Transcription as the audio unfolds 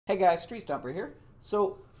Hey guys, streetstomper here.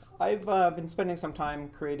 So I've been spending some time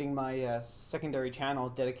creating my secondary channel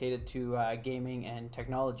dedicated to gaming and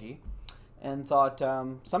technology, and thought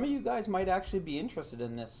some of you guys might actually be interested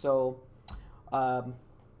in this. So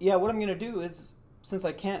yeah, what I'm going to do is, since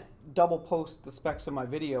I can't double post the specs of my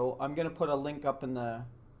video, I'm going to put a link up in the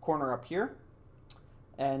corner up here.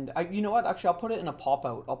 And you know what? Actually, I'll put it in a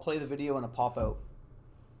pop-out. I'll play the video in a pop-out.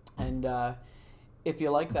 And if you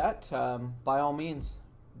like that, by all means,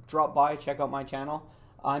 drop by, check out my channel.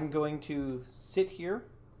 I'm going to sit here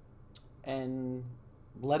and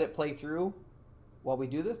let it play through while we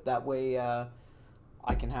do this. That way I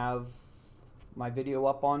can have my video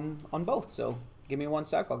up on both. So give me 1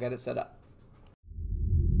 sec, I'll get it set up.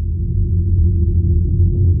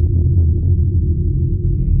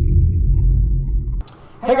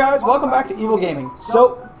 Hey guys, welcome back to Evelgaming.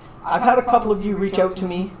 So I've had a couple of you reach out to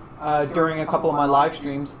me during a couple of my live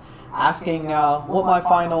streams asking what my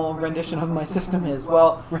final rendition of my system is.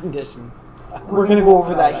 Well, rendition. We're going to go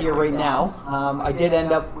over that here right now. I did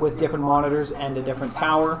end up with different monitors and a different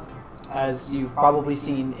tower, as you've probably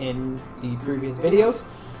seen in the previous videos.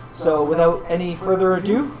 So without any further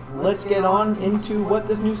ado, let's get on into what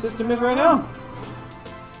this new system is right now.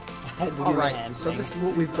 Alright, so this is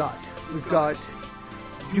what we've got. We've got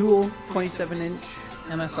dual 27-inch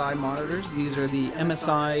MSI monitors. These are the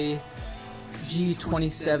MSI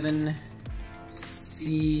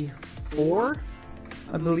G27C4,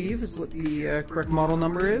 I believe is what the correct model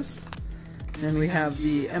number is. And we have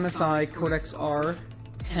the MSI Codex R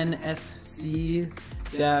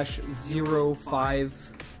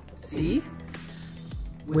 10SC-05C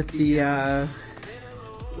with the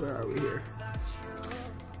where are we here?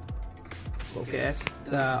 Focus.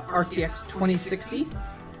 The RTX 2060.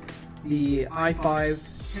 The i5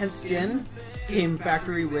 10th gen came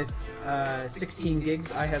factory with 16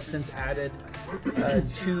 gigs. I have since added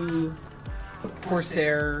 2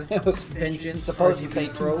 Corsair Vengeance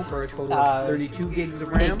flo-pro for a total of 32 gigs of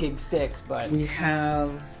RAM. 8 gig sticks, but we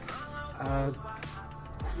have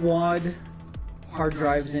quad hard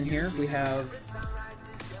drives in here. We have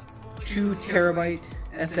 2 terabyte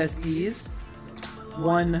SSDs,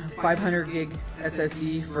 one 500 gig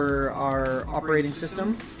SSD for our operating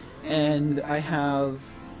system, and I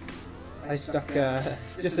stuck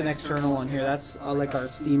just an external on here. That's like our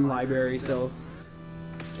Steam library, so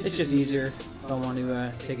it's just easier. If I want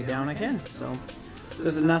to take it down, I can. So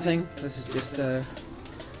this is nothing. This is just a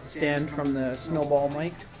stand from the Snowball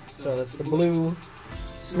mic. So that's the blue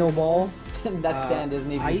Snowball. that stand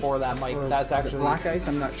isn't even for that mic. That's actually black ice.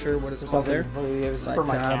 I'm not sure what it's called there. It was for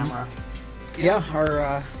my camera. Yeah,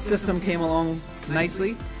 our system came along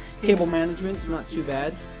nicely. Cable management's not too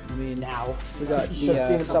bad. I mean, now we got the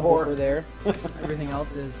subwoofer there. Everything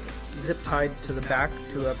else is zip tied to the back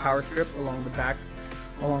to a power strip along the back,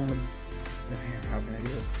 how can I do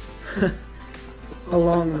this?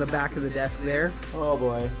 Along the back of the desk there. Oh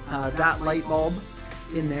boy. That light bulb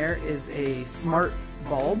in there is a smart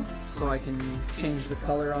bulb, so I can change the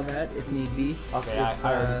color on that if need be. Okay, I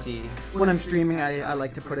already see. When I'm streaming, I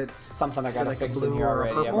like to put it something I gotta like fix in here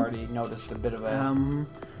already. I've already noticed a bit of a.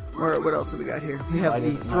 What else have we got here? We have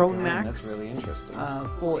the Throne Max. That's really interesting.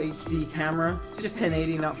 Full HD camera. It's just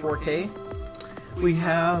 1080, not 4K. We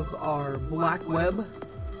have our Black Web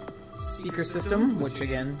speaker system, which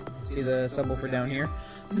again, see the subwoofer down here.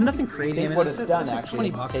 There's nothing crazy. I think what it's done actually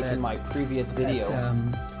is taken my previous video,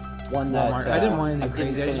 one that I didn't want anything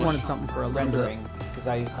crazy. I just wanted something for a rendering, because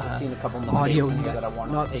I used to seen a couple mistakes audio in here that I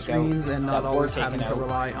wanted not to take screens out, and not always having to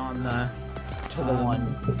rely on the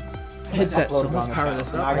one headset. So let's power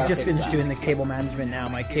this up. I just finished doing the cable management now.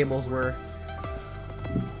 My cables were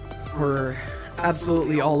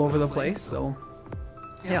absolutely all over the place, so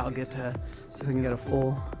yeah, I'll get to see if we can get a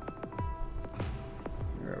full.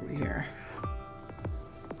 Where are we here?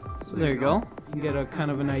 So there you go. You can get a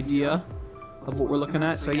kind of an idea of what we're looking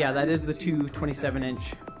at. So yeah, that is the two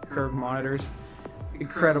 27-inch curved monitors.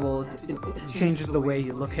 Incredible. It changes the way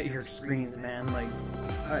you look at your screens, man. Like,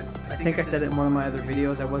 I think I said it in one of my other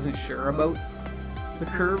videos. I wasn't sure about the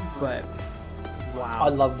curve, but wow, I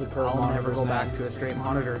love the curve. I'll never go back to a straight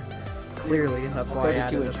monitor. Clearly, and that's why I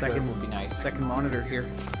added a second would be nice. Second monitor here.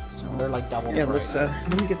 So they're like double. Yeah, let's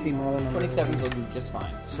let me get the model number. 27s will do just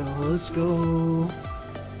fine. So let's go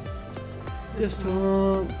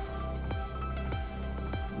desktop.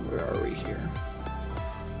 Where are we here?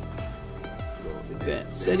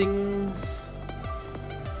 Advanced settings.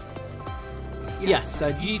 Yes,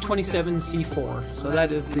 G27C4. So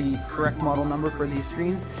that is the correct model number for these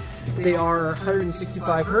screens. They are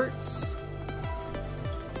 165 Hz.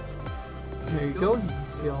 There you go. You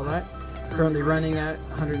can see all that. Currently running at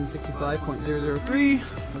 165.003,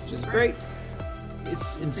 which is great.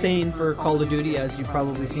 It's insane for Call of Duty, as you've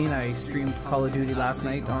probably seen. I streamed Call of Duty last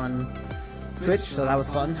night on Twitch, so that was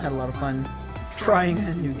fun. Had a lot of fun trying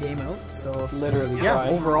a new game out. So Literally, yeah.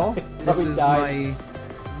 Overall, this is my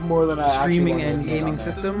more than streaming and gaming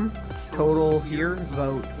system. Total here is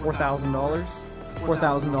about $4,000.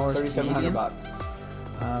 $4,000 Canadian.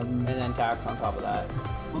 $3,700, and then tax on top of that.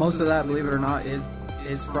 Most of that, believe it or not, is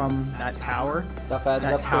from that tower. Stuff adds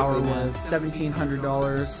up. That tower quickly, was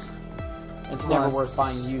 $1,700. It's never worth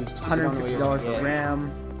buying used. $150 for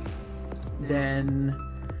RAM. Then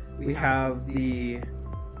we have the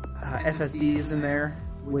SSDs in there,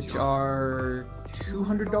 which are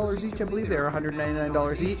 $200 each, I believe. They're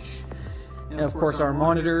 $199 each. And of course our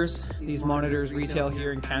monitors. These monitors retail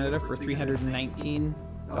here in Canada for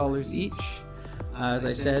 $319 each. As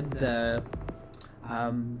I said, the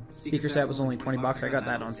speaker set was only $20. I got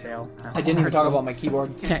that on sale. I didn't even talk about my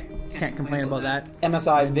keyboard. Can't complain about that.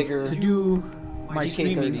 MSI Vigor. To do my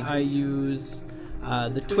streaming, GK30. I use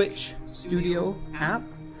the Twitch Studio app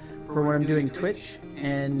for when I'm doing Twitch,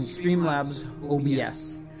 and Streamlabs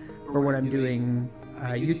OBS for when I'm doing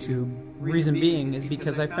YouTube. Reason being is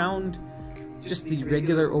because I found just the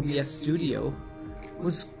regular OBS Studio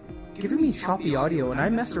was giving me choppy audio, and I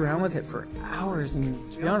messed around with it for hours,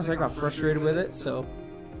 and to be honest, I got frustrated with it. So,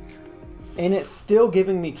 and it's still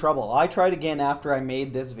giving me trouble. I tried again after I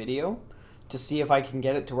made this video to see if I can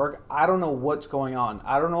get it to work. I don't know what's going on.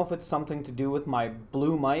 I don't know if it's something to do with my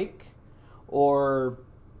blue mic or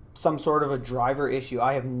some sort of a driver issue.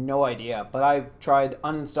 I have no idea, but I've tried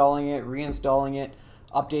uninstalling it, reinstalling it,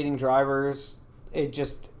 updating drivers.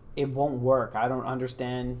 It won't work. I don't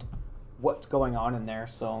understand what's going on in there.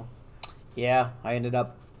 So yeah, I ended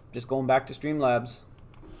up just going back to Streamlabs.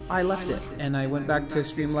 I left it and I went back to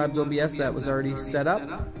Streamlabs OBS that was already set up,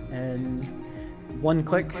 and one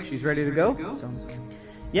click, she's ready to go. So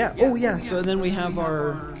yeah. Oh yeah. So then we have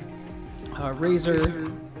our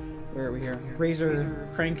Razer. Where are we here?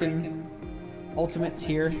 Razer cranking Ultimates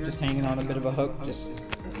here, just hanging on a bit of a hook, just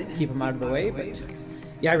keep them out of the way. But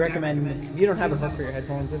yeah, I recommend, if you don't have a hook for your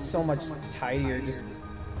headphones, it's so much tidier just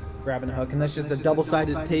grabbing a hook, and that's just a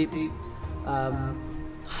double-sided tape. I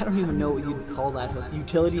don't even know what you'd call that hook.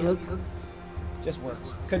 Utility hook? Just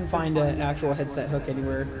works. Couldn't find an actual headset hook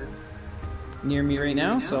anywhere near me right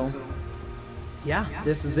now, so yeah,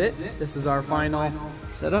 this is it. This is our final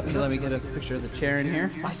setup. Let me get a picture of the chair in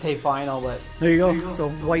here. I say final, but There you go. So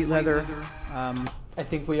white leather. I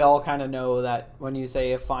think we all kind of know that when you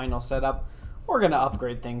say a final setup, we're going to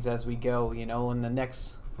upgrade things as we go, you know, when the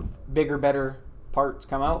next bigger, better parts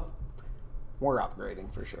come out, we're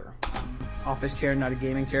upgrading for sure. Office chair, not a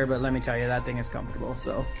gaming chair, but let me tell you, that thing is comfortable.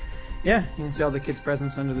 So yeah, you can see all the kids'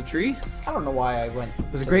 presents under the tree. I don't know why I went.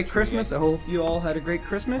 It was a great Christmas. I hope you all had a great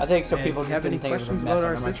Christmas. I think so. And People if you have just any didn't think it was a questions mess about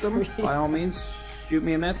our under my system, tree. by all means, shoot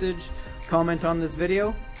me a message, comment on this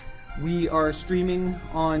video. We are streaming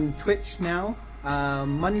on Twitch now,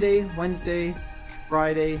 Monday, Wednesday,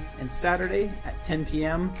 Friday, and Saturday at 10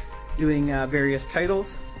 p.m. doing various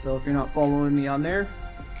titles. So if you're not following me on there,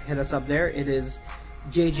 hit us up there. It is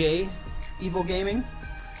JJ Evelgaming.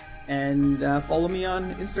 And follow me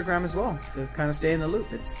on Instagram as well to kind of stay in the loop.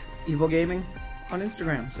 It's Evelgaming on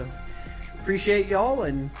Instagram. So appreciate y'all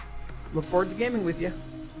and look forward to gaming with you.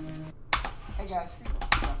 Hey guys.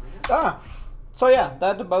 So yeah,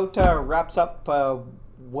 that about wraps up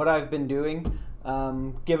what I've been doing.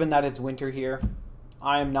 Given that it's winter here,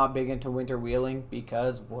 I am not big into winter wheeling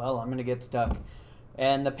because, well, I'm gonna get stuck,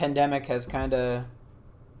 and the pandemic has kind of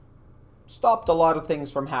stopped a lot of things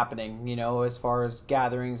from happening, you know, as far as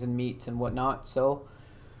gatherings and meets and whatnot. So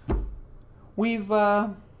we've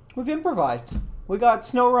improvised. We got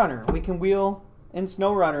Snow Runner. We can wheel in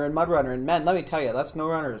Snow Runner and Mud Runner, and man, let me tell you, that Snow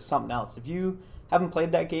Runner is something else. If you haven't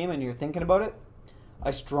played that game and you're thinking about it, I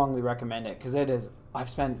strongly recommend it because it is. I've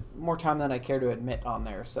spent more time than I care to admit on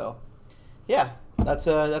there. So yeah, that's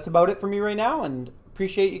about it for me right now, and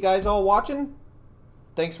appreciate you guys all watching.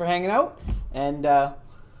 Thanks for hanging out, and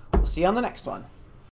we'll see you on the next one.